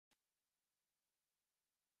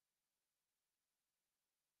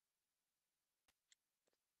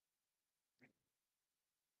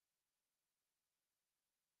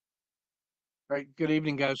All right, good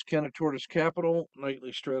evening, guys. Ken at Tortoise Capital,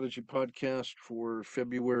 nightly strategy podcast for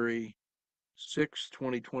February 6th,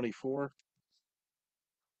 2024.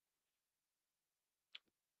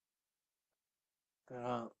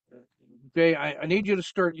 Uh, Jay, I need you to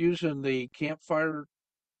start using the campfire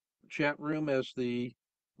chat room as the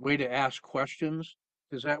way to ask questions,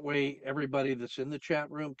 because that way everybody that's in the chat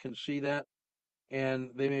room can see that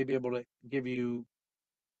and they may be able to give you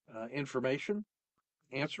information,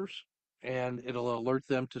 answers, and it'll alert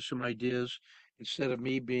them to some ideas instead of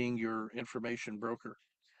me being your information broker.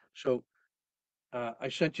 So I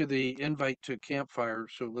sent you the invite to Campfire,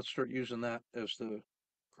 so let's start using that as the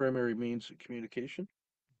primary means of communication.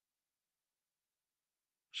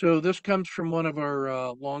 So this comes from one of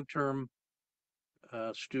our long-term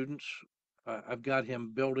students. I've got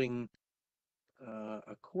him building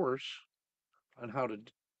a course on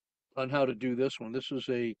how to do this one. This is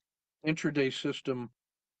a intraday system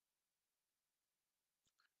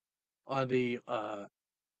on the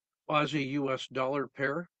Aussie US dollar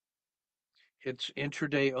pair. It's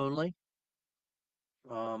intraday only.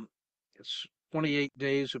 It's 28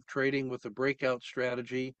 days of trading with a breakout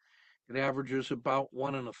strategy. It averages about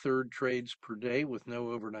 1 1/3 trades per day with no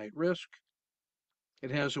overnight risk.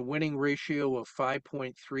 It has a winning ratio of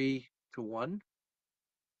 5.3 to 1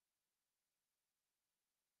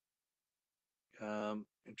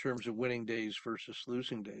 in terms of winning days versus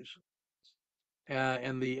losing days.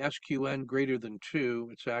 And the SQN greater than 2,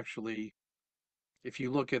 it's actually, if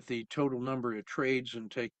you look at the total number of trades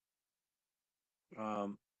and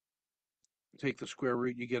um, take the square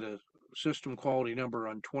root, you get a system quality number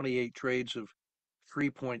on 28 trades of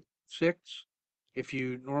 3.6. If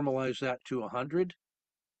you normalize that to 100,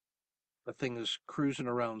 the thing is cruising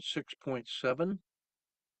around 6.7.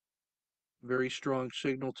 Very strong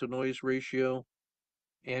signal to noise ratio.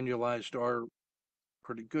 Annualized R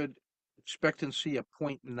pretty good. Expectancy of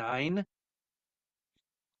 0.9.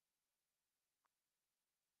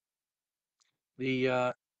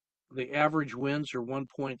 The average wins are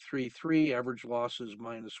 1.33, average losses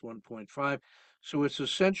minus 1.5. So it's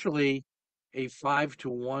essentially a 5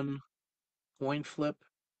 to 1 coin flip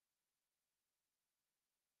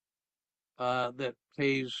that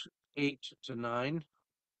pays 8 to 9,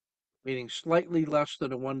 meaning slightly less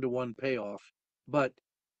than a 1 to 1 payoff, but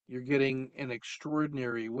you're getting an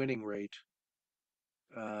extraordinary winning rate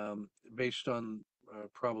based on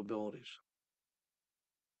probabilities.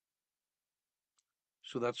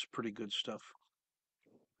 So that's pretty good stuff.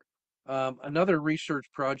 Another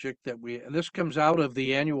research project and this comes out of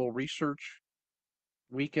the annual research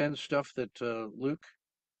weekend stuff that Luke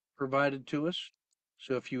provided to us.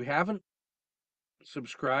 So if you haven't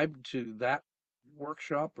subscribed to that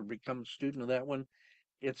workshop or become a student of that one,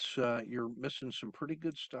 you're missing some pretty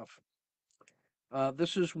good stuff.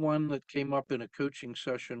 This is one that came up in a coaching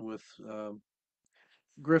session with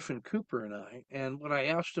Griffin Cooper and I. And what I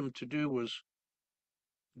asked him to do was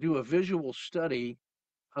do a visual study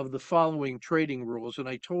of the following trading rules. And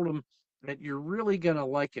I told him that you're really going to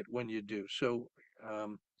like it when you do. So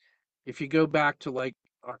um, if you go back to like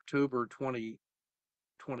October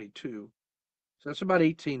 2022, so that's about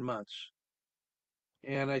 18 months.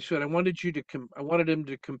 And I said, I wanted him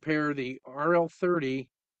to compare the RL30,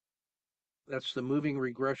 that's the moving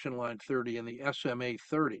regression line 30, and the SMA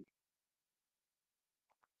 30.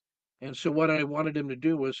 And so what I wanted him to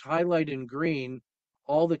do was highlight in green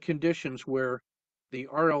all the conditions where the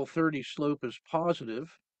RL30 slope is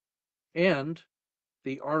positive and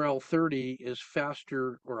the RL30 is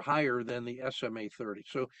faster or higher than the SMA 30.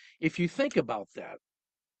 So if you think about that,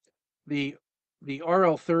 the the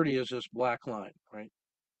RL30 is this black line, right?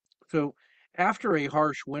 So after a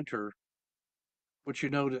harsh winter, what you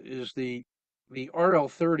note is the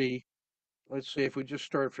RL30, let's say if we just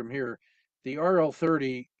start from here, the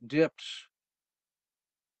RL30 dips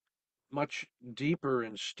much deeper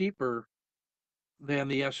and steeper than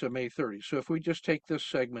the SMA 30. So if we just take this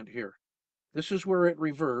segment here, this is where it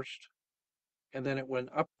reversed, and then it went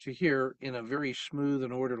up to here in a very smooth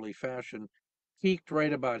and orderly fashion, peaked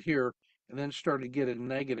right about here, and then started to get a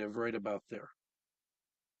negative right about there.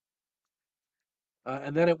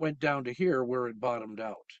 And then it went down to here where it bottomed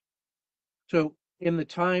out. So in the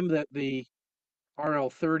time that the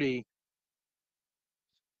RL30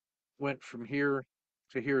 went from here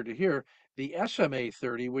to here to here, the SMA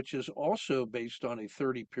 30, which is also based on a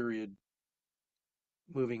 30 period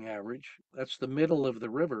moving average, that's the middle of the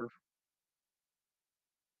river,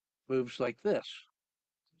 moves like this.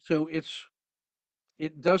 So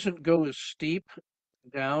it doesn't go as steep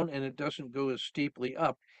down and it doesn't go as steeply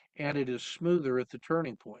up, and it is smoother at the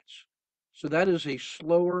turning points. So that is a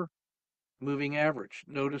slower moving average.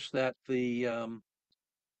 Notice that the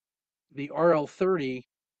RL30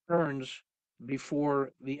 turns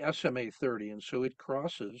before the SMA 30, and so it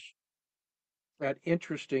crosses at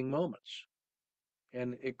interesting moments.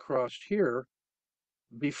 And it crossed here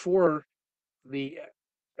before the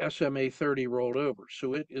SMA 30 rolled over.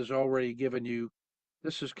 So it is already given you,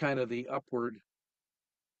 this is kind of the upward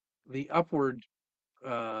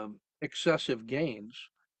excessive gains.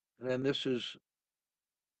 And then this is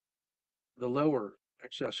the lower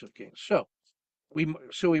excessive gains. So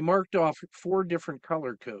we marked off 4 different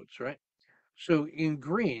color codes, right? So in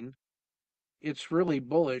green, it's really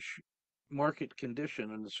bullish market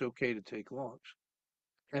condition and it's okay to take longs.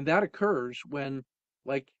 And that occurs when,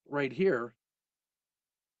 like right here,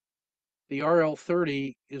 the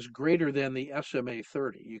RL30 is greater than the SMA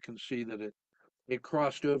 30. You can see that it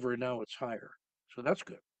crossed over and now it's higher. So that's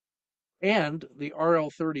good. And the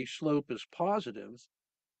RL30 slope is positive.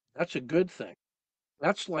 That's a good thing.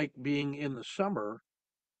 That's like being in the summer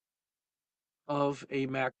of a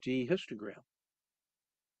MACD histogram.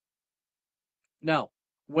 Now,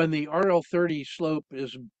 when the RL30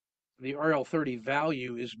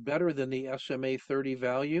 value is better than the SMA 30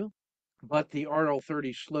 value, but the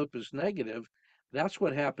RL30 slope is negative, that's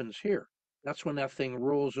what happens here. That's when that thing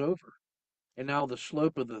rolls over. And now the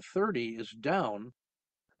slope of the 30 is down,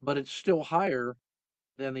 but it's still higher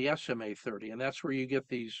than the SMA 30. And that's where you get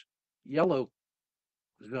these yellow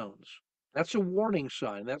zones. That's a warning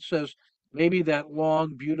sign. That says maybe that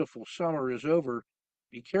long, beautiful summer is over.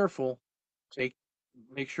 Be careful. Take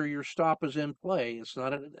Make sure your stop is in play. It's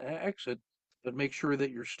not an exit, but make sure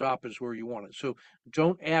that your stop is where you want it. So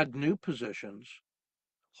don't add new positions.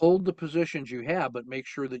 Hold the positions you have, but make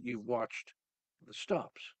sure that you've watched the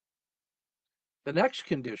stops. The next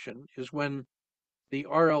condition is when the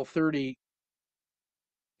RL30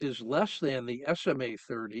 is less than the SMA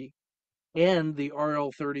 30 and the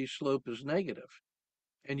RL30 slope is negative.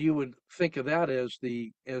 And you would think of that as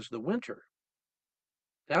the winter.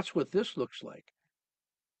 That's what this looks like.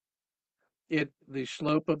 The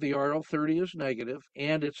slope of the RL30 is negative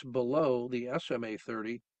and it's below the SMA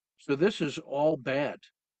 30. So this is all bad.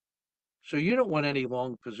 So you don't want any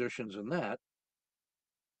long positions in that.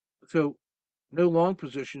 So no long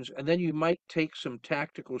positions, and then you might take some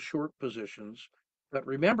tactical short positions, but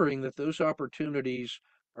remembering that those opportunities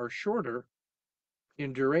are shorter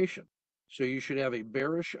in duration. So you should have a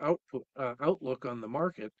bearish outlook on the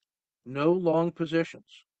market, no long positions.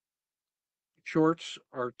 Shorts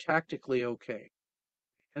are tactically okay.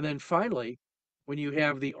 And then finally, when you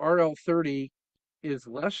have the RL30 is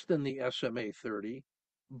less than the SMA 30,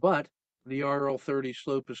 but the RL30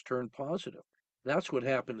 slope is turned positive. That's what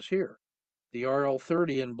happens here. The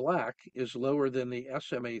RL30 in black is lower than the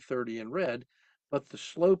SMA 30 in red, but the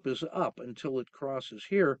slope is up until it crosses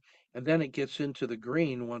here, and then it gets into the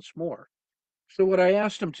green once more. So what I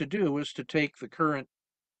asked him to do was to take the current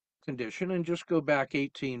condition and just go back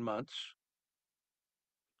 18 months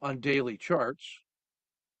on daily charts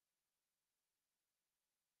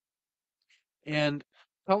and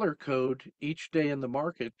color code each day in the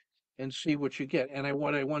market and see what you get. And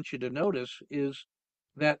what I want you to notice is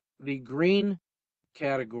that the green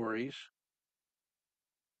categories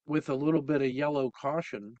with a little bit of yellow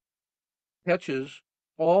caution catches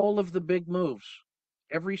all of the big moves,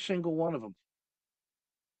 every single one of them.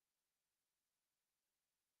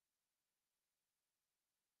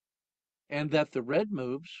 And that the red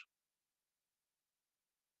moves,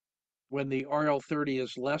 when the RL30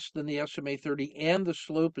 is less than the SMA 30 and the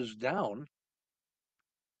slope is down,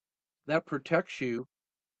 that protects you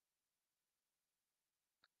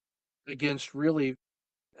against really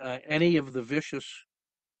any of the vicious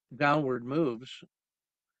downward moves,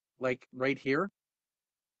 like right here.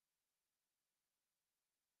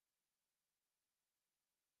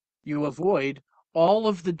 You avoid all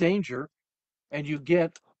of the danger and you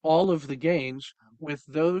get all of the gains with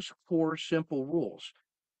those 4 simple rules.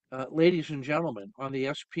 Ladies and gentlemen, on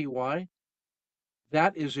the SPY,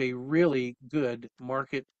 that is a really good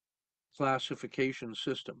market classification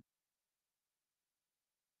system.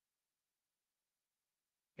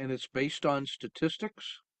 And it's based on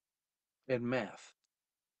statistics and math.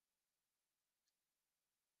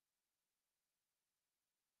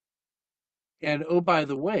 And oh, by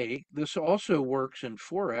the way, this also works in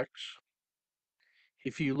forex.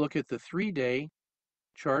 If you look at the 3-day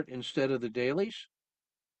chart instead of the dailies,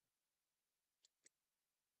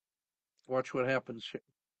 watch what happens.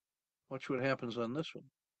 Watch what happens on this one.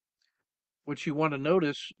 What you want to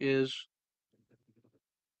notice is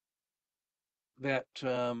that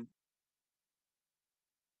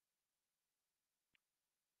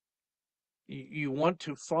you want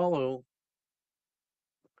to follow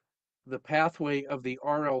the pathway of the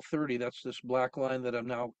RL30, that's this black line that I'm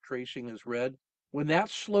now tracing as red. When that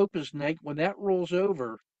slope is when that rolls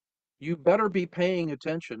over, you better be paying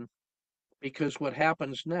attention because what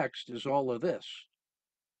happens next is all of this.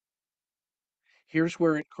 Here's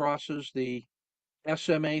where it crosses the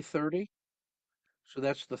SMA 30. So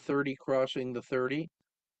that's the 30 crossing the 30.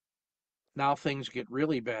 Now things get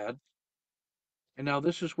really bad. And now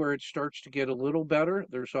this is where it starts to get a little better.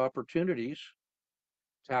 There's opportunities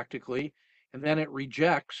tactically, and then it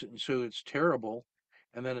rejects, and so it's terrible.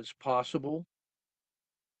 And then it's possible,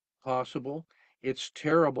 possible, it's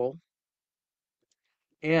terrible,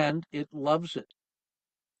 and it loves it.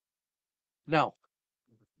 Now,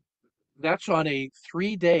 that's on a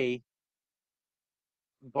 3-day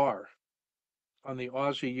bar on the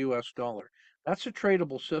Aussie US dollar. That's a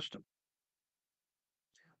tradable system.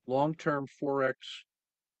 Long-term forex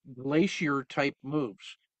glacier type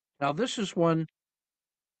moves. Now, this is one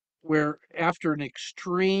where after an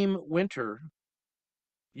extreme winter,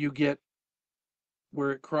 you get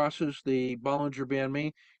where it crosses the Bollinger Band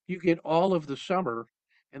mean, you get all of the summer,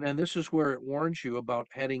 and then this is where it warns you about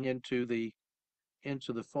heading into the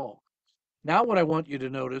fall. Now what I want you to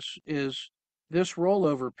notice is this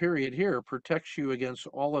rollover period here protects you against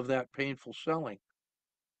all of that painful selling.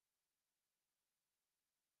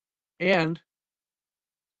 And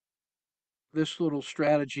this little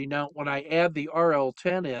strategy, now when I add the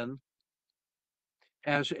RL10 in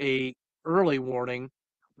as a early warning,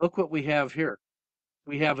 look what we have here.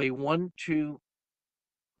 We have a 1, 2,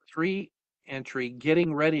 3 entry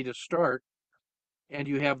getting ready to start, and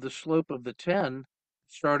you have the slope of the 10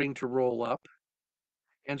 starting to roll up.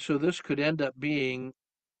 And so this could end up being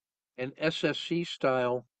an SSC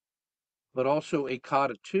style, but also a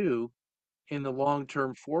Kata 2 in the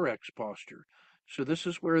long-term forex posture. So this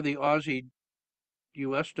is where the Aussie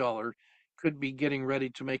US dollar could be getting ready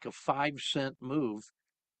to make a 5-cent move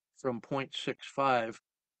from 0.65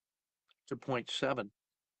 to 0.7.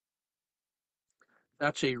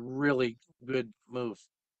 That's a really good move.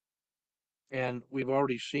 And we've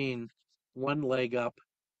already seen one leg up,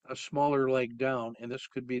 a smaller leg down, and this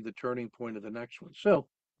could be the turning point of the next one. So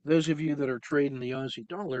those of you that are trading the Aussie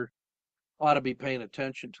dollar ought to be paying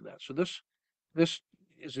attention to that. So this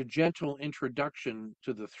is a gentle introduction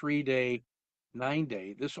to the 3-day,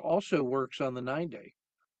 9-day. This also works on the 9-day.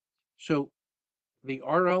 So the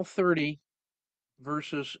RL30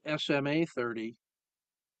 versus SMA 30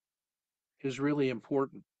 is really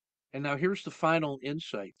important. And now here's the final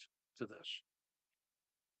insight to this.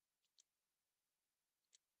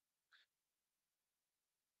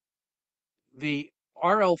 The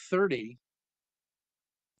RL30,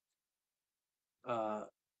 uh,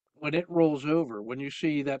 when it rolls over, when you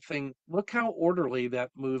see that thing, look how orderly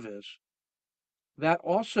that move is. That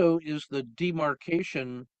also is the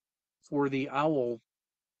demarcation for the owl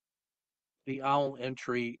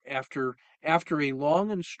entry after a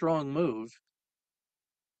long and strong move,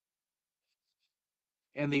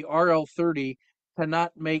 and the RL30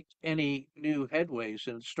 cannot make any new headways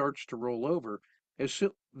and it starts to roll over.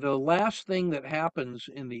 The last thing that happens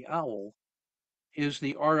in the owl is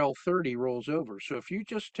the RL30 rolls over. So if you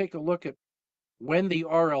just take a look at when the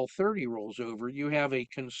RL30 rolls over, you have a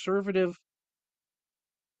conservative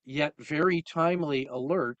yet very timely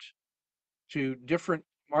alert to different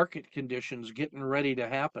market conditions getting ready to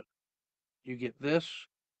happen. You get this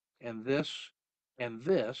and this and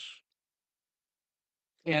this.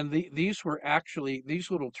 And these were actually,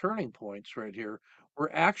 these little turning points right here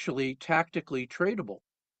were actually tactically tradable.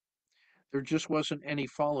 There just wasn't any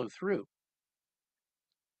follow through.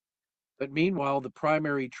 But meanwhile, the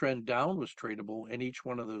primary trend down was tradable in each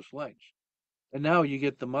one of those legs. And now you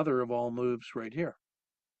get the mother of all moves right here.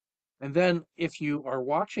 And then if you are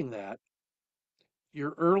watching that,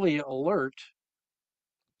 your early alert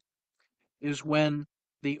is when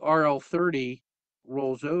the RL30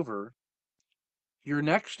 rolls over. Your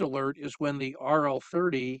next alert is when the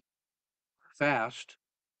RL30 fast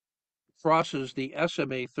crosses the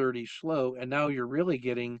SMA 30 slow, and now you're really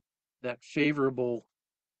getting that favorable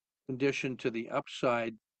condition to the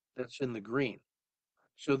upside that's in the green.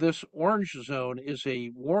 So this orange zone is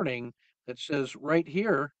a warning that says right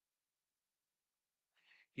here,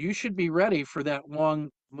 you should be ready for that long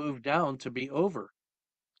move down to be over.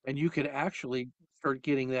 And you could actually start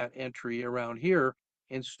getting that entry around here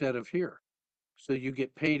instead of here. So you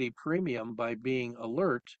get paid a premium by being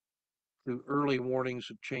alert to early warnings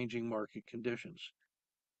of changing market conditions.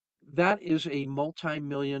 That is a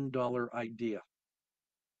multi-million dollar idea.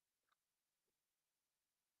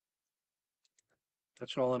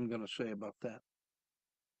 That's all I'm going to say about that.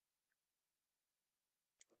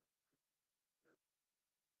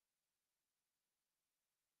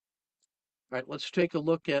 All right, let's take a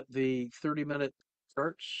look at the 30-minute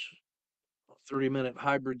charts, 30-minute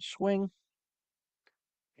hybrid swing,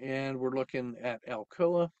 and we're looking at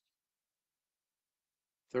Alcoa,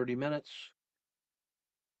 30 minutes.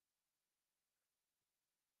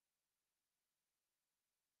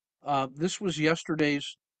 This was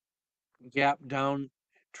yesterday's gap down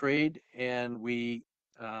trade, and we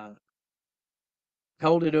uh,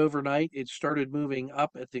 held it overnight. It started moving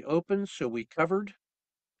up at the open, so we covered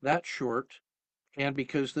that short. And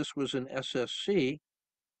because this was an SSC,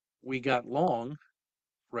 we got long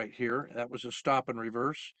right here. That was a stop and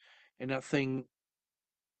reverse. And that thing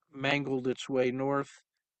mangled its way north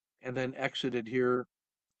and then exited here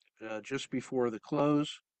just before the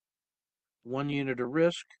close. 1 unit of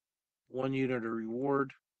risk, 1 unit of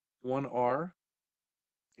reward, 1R.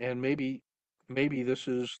 And maybe this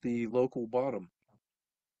is the local bottom.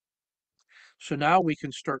 So now we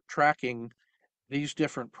can start tracking these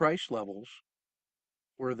different price levels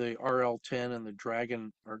where the RL10 and the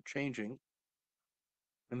Dragon are changing.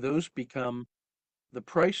 And those become the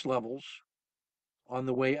price levels on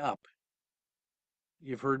the way up.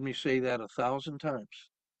 You've heard me say that 1,000 times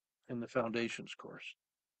in the foundations course,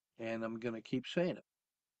 and I'm going to keep saying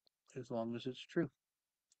it as long as it's true.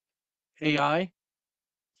 AI,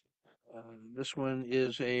 this one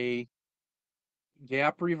is a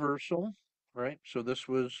gap reversal, right? So this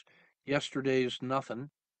was yesterday's nothing.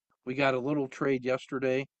 We got a little trade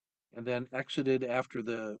yesterday and then exited after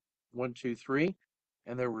the 1, 2, 3,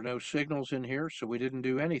 and there were no signals in here, so we didn't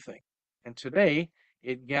do anything. And today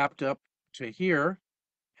it gapped up to here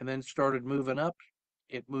and then started moving up.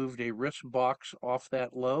 It moved a risk box off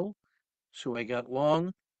that low, so I got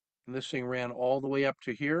long, and this thing ran all the way up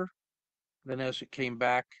to here. Then as it came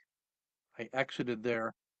back, I exited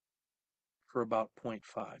there for about 0.5.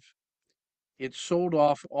 It sold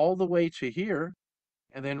off all the way to here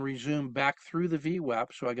and then resumed back through the VWAP.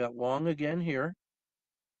 So I got long again here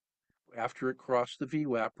after it crossed the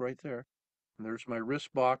VWAP right there. And there's my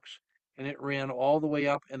risk box. And it ran all the way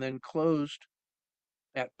up and then closed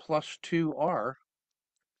at plus 2R.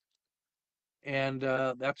 And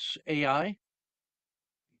that's AI.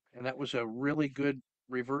 And that was a really good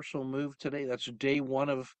reversal move today. That's day one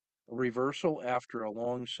of a reversal after a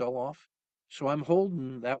long sell off. So I'm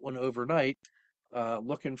holding that one overnight,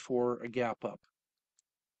 looking for a gap up.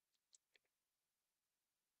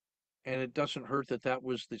 And it doesn't hurt that that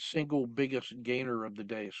was the single biggest gainer of the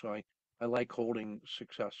day. So I like holding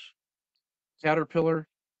success. Caterpillar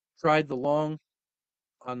tried the long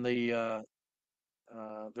on the,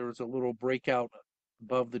 there was a little breakout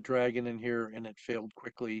above the dragon in here and it failed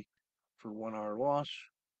quickly for 1 hour loss.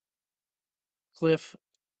 Cliff,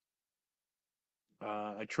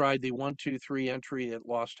 I tried the 1, 2, 3 entry. It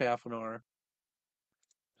lost half an hour.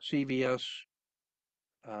 CVS,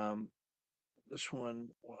 um, this one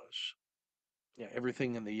was, yeah,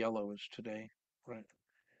 everything in the yellow is today, right?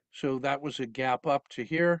 So that was a gap up to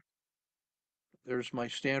here. There's my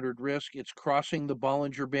standard risk. It's crossing the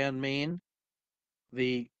Bollinger Band main.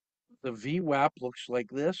 The VWAP looks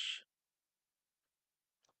like this.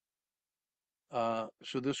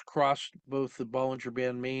 So this crossed both the Bollinger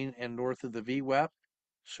Band main and north of the VWAP.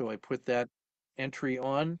 So I put that entry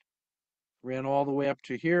on, ran all the way up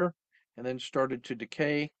to here, and then started to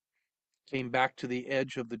decay. Came back to the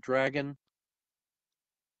edge of the dragon.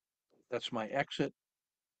 That's my exit.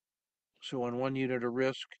 So on 1 unit of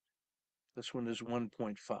risk, this one is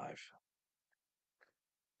 1.5.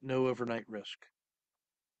 No overnight risk.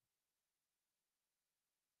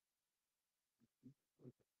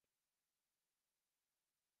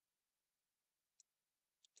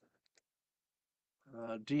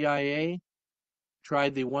 DIA,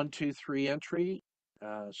 tried the 1, 2, 3 entry,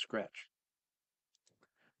 scratch.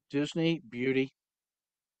 Disney, beauty.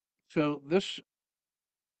 So this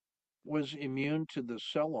was immune to the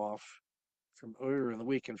sell-off from earlier in the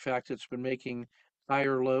week. In fact, it's been making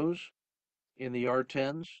higher lows in the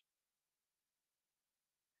R10s.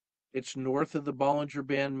 It's north of the Bollinger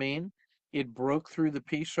Band main. It broke through the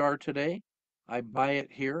PSAR today. I buy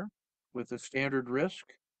it here with a standard risk.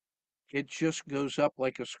 It just goes up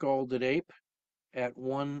like a scalded ape at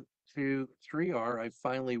 1, 2, 3R. I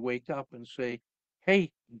finally wake up and say,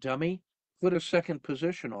 hey, dummy, put a second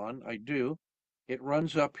position on. I do. It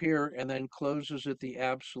runs up here and then closes at the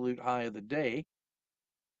absolute high of the day.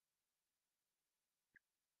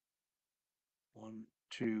 1,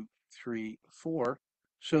 2, 3, 4.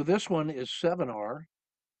 So this one is 7R.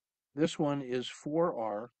 This one is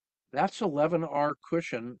 4R. That's 11R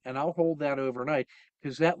cushion, and I'll hold that overnight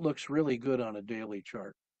because that looks really good on a daily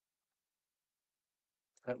chart.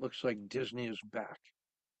 That looks like Disney is back.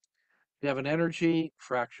 You have an energy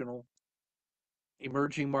fractional.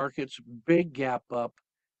 Emerging markets, big gap up,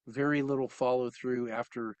 very little follow through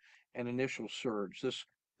after an initial surge.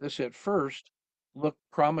 This at first looked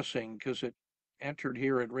promising because it entered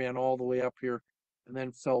here, it ran all the way up here, and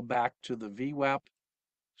then fell back to the VWAP.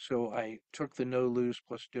 So I took the no lose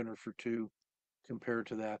plus dinner for two compared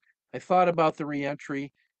to that. I thought about the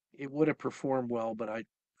reentry. It would have performed well, but I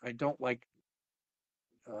don't like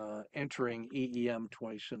entering EEM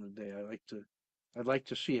twice in a day. I'd like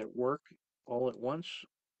to see it work all at once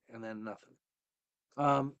and then nothing.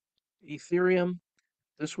 Um, Ethereum,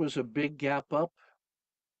 this was a big gap up.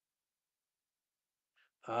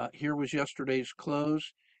 Here was yesterday's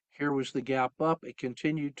close. Here was the gap up. It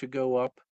continued to go up